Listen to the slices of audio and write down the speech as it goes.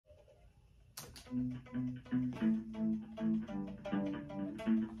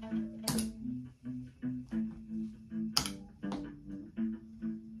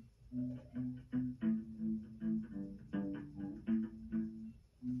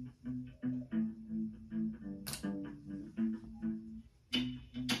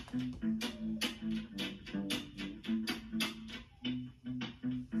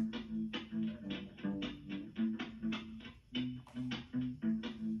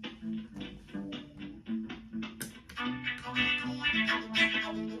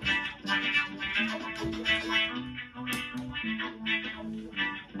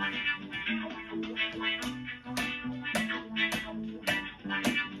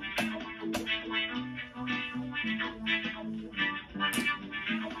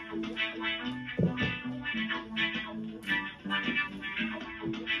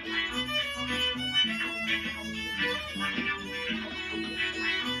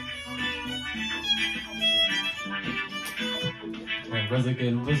Was a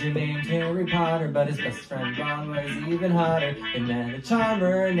good wizard named Harry Potter, but his best friend Ron was even hotter. They met a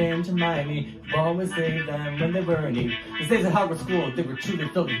charmer named Hermione, who always saved them when they were in need. The days at Hogwarts School, they were truly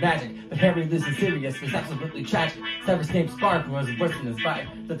filled with magic, but Harry, losing Sirius, was absolutely tragic. Severus Snape's spark was worse than his bite.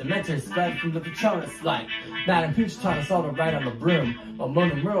 The Dementors fled from the Patronus light. Madame Hooch taught us all to ride on the broom, while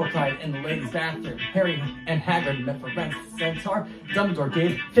Mona and Myrtle cried in the ladies' bathroom. Harry and Hagrid met for rent centaur. Dumbledore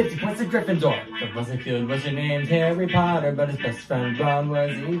gave 50 points to Gryffindor. There was a kid was named Harry Potter, but his best friend Ron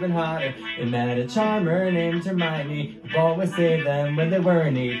was even hotter. They met a charmer named Hermione, who always saved them when they were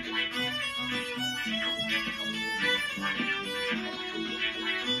in need.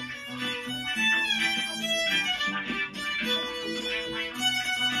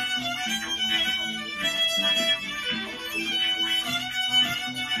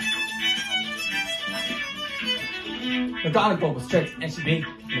 McGonagall was strict, and she beat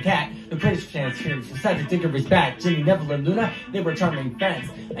the cat. The British fans here Cedric Diggory's back. Ginny, Neville, and Luna, they were charming friends.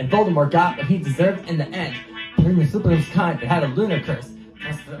 And Voldemort got what he deserved in the end. Remus Lupin was kind, but had a lunar curse.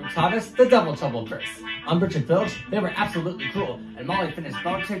 Thomas, the double trouble verse. Umbridge and Filch, they were absolutely cruel. And Molly finished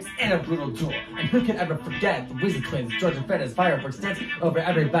Bellatrix in a brutal duel. And who can ever forget the Weasley twins, George and Fred as fireworks dance over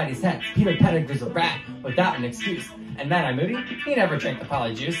everybody's heads. Peter Pettigrew's a rat, without an excuse. And Mad-Eye Moody, he never drank the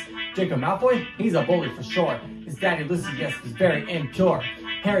polyjuice. Draco Malfoy, he's a bully for sure. His daddy Lucius was very impure.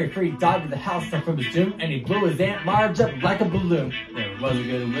 Harry Free died with the house stuck from his doom, and he blew his Aunt Marge up like a balloon. There was a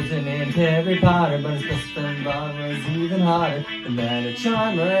good wizard named Harry Potter, but his best friend Ron was even hotter. They met a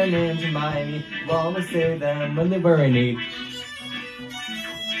charmer named Hermione, who always saved them when they were in need.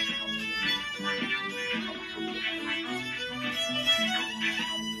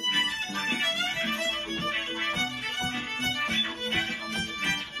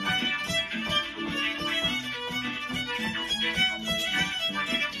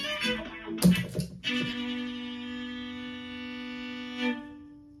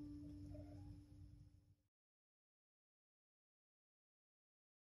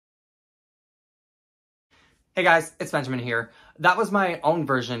 Hey guys, it's Benjamin here. That was my own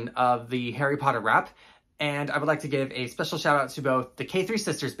version of the Harry Potter rap, and I would like to give a special shout out to both the K3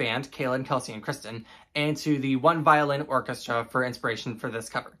 Sisters Band, Kaylin, Kelsey, and Kristen, and to the One Violin Orchestra for inspiration for this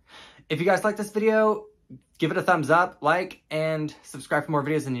cover. If you guys like this video, give it a thumbs up, like, and subscribe for more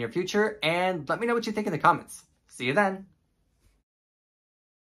videos in the near future, and let me know what you think in the comments. See you then!